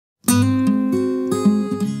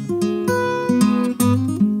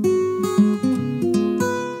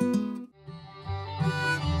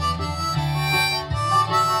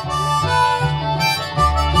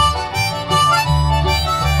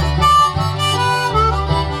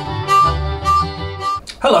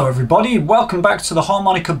Hello everybody, welcome back to the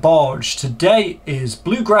Harmonica Barge. Today is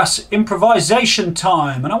Bluegrass improvisation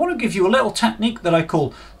time, and I want to give you a little technique that I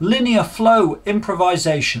call linear flow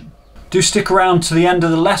improvisation. Do stick around to the end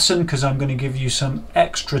of the lesson because I'm going to give you some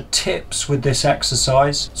extra tips with this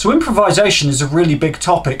exercise. So improvisation is a really big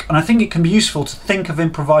topic, and I think it can be useful to think of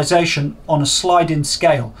improvisation on a sliding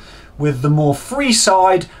scale, with the more free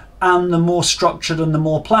side and the more structured and the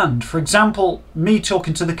more planned. For example, me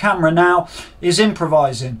talking to the camera now is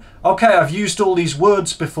improvising. Okay, I've used all these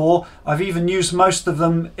words before, I've even used most of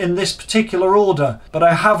them in this particular order, but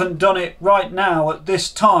I haven't done it right now at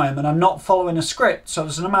this time, and I'm not following a script, so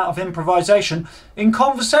there's an amount of improvisation in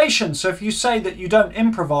conversation. So if you say that you don't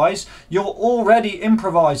improvise, you're already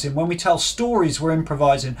improvising. When we tell stories, we're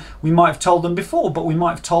improvising. We might have told them before, but we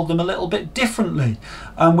might have told them a little bit differently.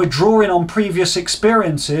 And we're drawing on previous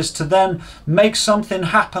experiences to then make something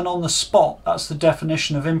happen on the spot. That's the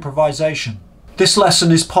definition of improvisation. This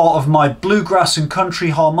lesson is part of my Bluegrass and Country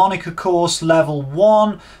Harmonica course, level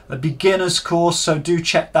 1, a beginner's course, so do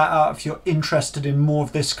check that out if you're interested in more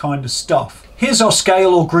of this kind of stuff. Here's our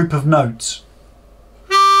scale or group of notes.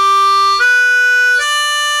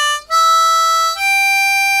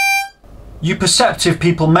 You perceptive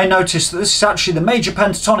people may notice that this is actually the major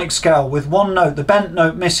pentatonic scale with one note, the bent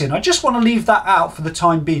note, missing. I just want to leave that out for the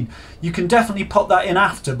time being. You can definitely put that in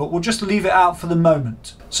after, but we'll just leave it out for the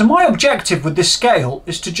moment. So my objective with this scale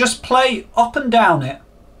is to just play up and down it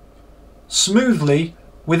smoothly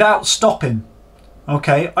without stopping.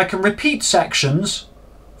 Okay, I can repeat sections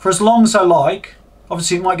for as long as I like.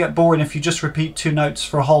 Obviously it might get boring if you just repeat two notes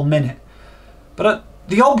for a whole minute. But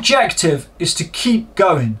the objective is to keep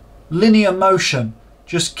going. Linear motion,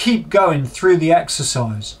 just keep going through the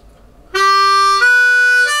exercise.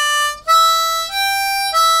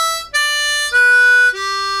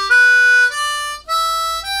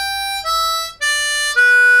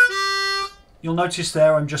 You'll notice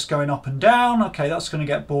there I'm just going up and down. Okay, that's going to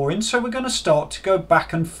get boring, so we're going to start to go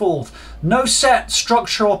back and forth. No set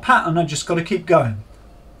structure or pattern, I just got to keep going.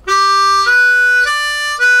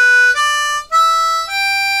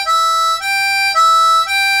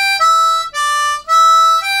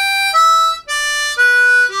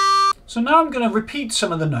 So now I'm going to repeat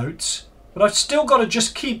some of the notes, but I've still got to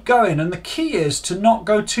just keep going, and the key is to not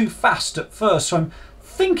go too fast at first. So I'm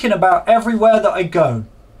thinking about everywhere that I go.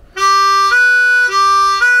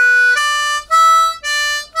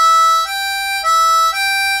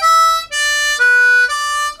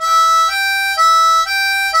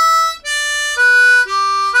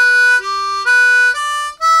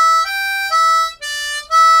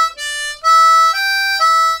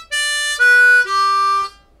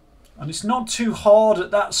 And it's not too hard at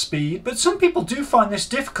that speed, but some people do find this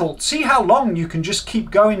difficult. See how long you can just keep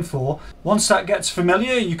going for. Once that gets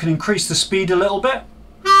familiar, you can increase the speed a little bit.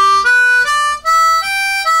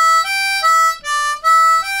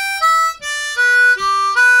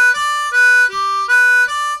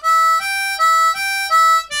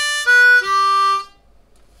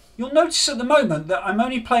 You'll notice at the moment that I'm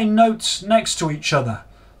only playing notes next to each other,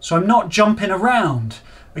 so I'm not jumping around.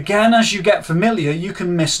 Again, as you get familiar, you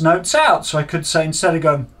can miss notes out. So I could say, instead of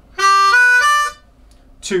going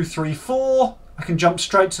 2, 3, 4, I can jump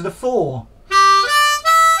straight to the 4.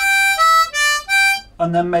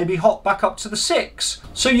 And then maybe hop back up to the 6.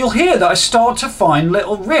 So you'll hear that I start to find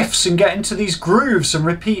little riffs and get into these grooves and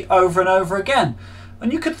repeat over and over again.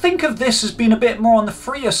 And you could think of this as being a bit more on the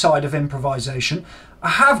freer side of improvisation.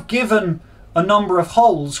 I have given a number of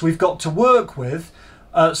holes we've got to work with.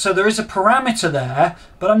 So there is a parameter there,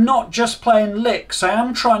 but I'm not just playing licks. I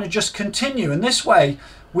am trying to just continue. And this way,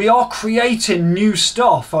 we are creating new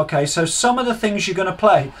stuff. Okay, so some of the things you're going to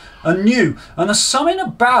play are new. And there's something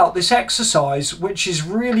about this exercise which is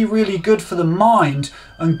really, really good for the mind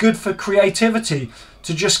and good for creativity,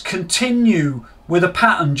 to just continue with a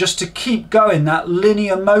pattern, just to keep going, that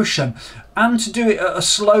linear motion. And to do it at a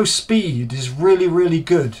slow speed is really, really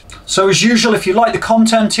good. So as usual, if you like the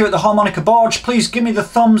content here at the Harmonica Barge, please give me the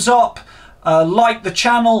thumbs up, like the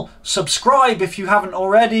channel, subscribe if you haven't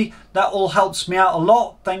already. That all helps me out a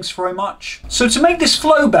lot. Thanks very much. So to make this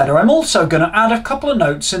flow better, I'm also going to add a couple of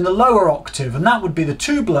notes in the lower octave, and that would be the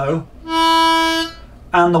 2 blow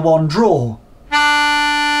and the 1 draw.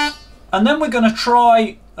 And then we're going to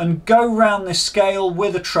try and go round this scale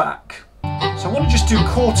with a track. So I want to just do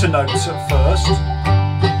quarter notes at first.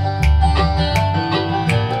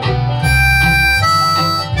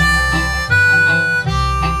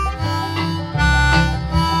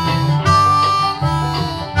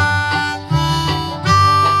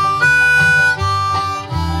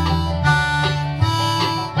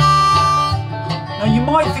 Now you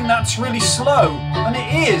might think that's really slow, and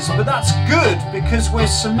it is, but that's good because we're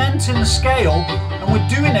cementing the scale and we're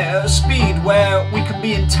doing it at a speed where we can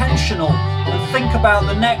be intentional and think about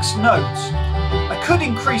the next note. I could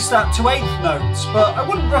increase that to 8th notes, but I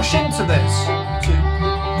wouldn't rush into this. 2,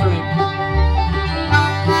 3.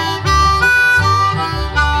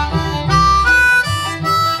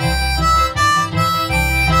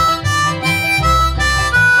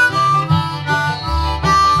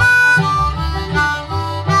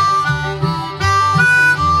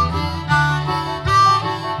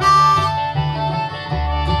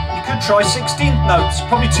 Try 16th notes,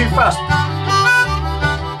 probably too fast.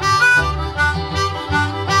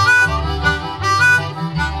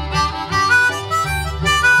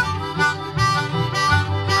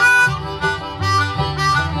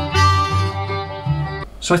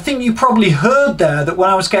 So I think you probably heard there that when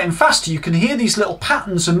I was getting faster, you can hear these little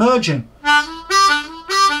patterns emerging.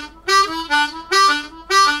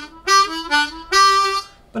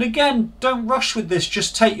 But again, don't rush with this,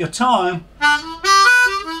 just take your time.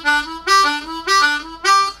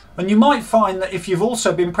 And you might find that if you've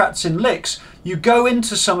also been practicing licks, you go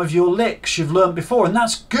into some of your licks you've learned before, and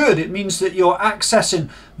that's good. It means that you're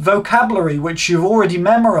accessing vocabulary which you've already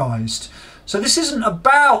memorized. So this isn't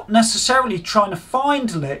about necessarily trying to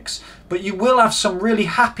find licks, but you will have some really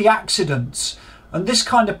happy accidents. And this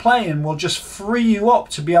kind of playing will just free you up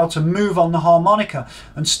to be able to move on the harmonica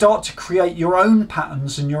and start to create your own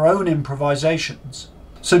patterns and your own improvisations.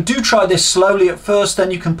 So do try this slowly at first,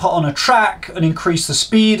 then you can put on a track and increase the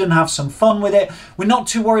speed and have some fun with it. We're not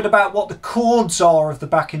too worried about what the chords are of the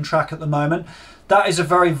backing track at the moment. That is a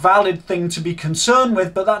very valid thing to be concerned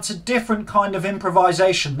with, but that's a different kind of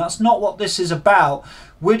improvisation. That's not what this is about.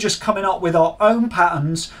 We're just coming up with our own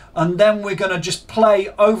patterns and then we're going to just play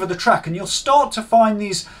over the track, and you'll start to find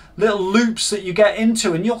these little loops that you get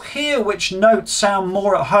into, and you'll hear which notes sound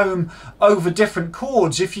more at home over different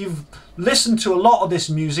chords. If you've listened to a lot of this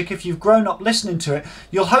music, if you've grown up listening to it,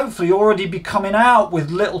 you'll hopefully already be coming out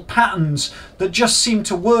with little patterns that just seem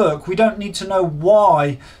to work. We don't need to know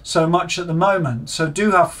why so much at the moment, so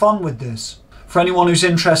do have fun with this. For anyone who's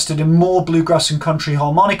interested in more bluegrass and country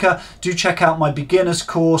harmonica, do check out my beginners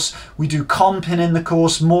course. We do comping in the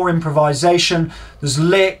course, more improvisation, there's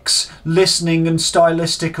licks, listening and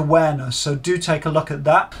stylistic awareness, so do take a look at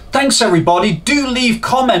that. Thanks everybody, do leave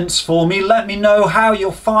comments for me, let me know how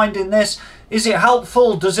you're finding this. Is it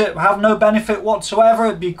helpful? Does it have no benefit whatsoever?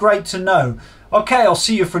 It'd be great to know. Okay, I'll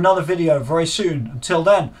see you for another video very soon. Until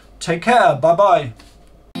then, take care, bye bye.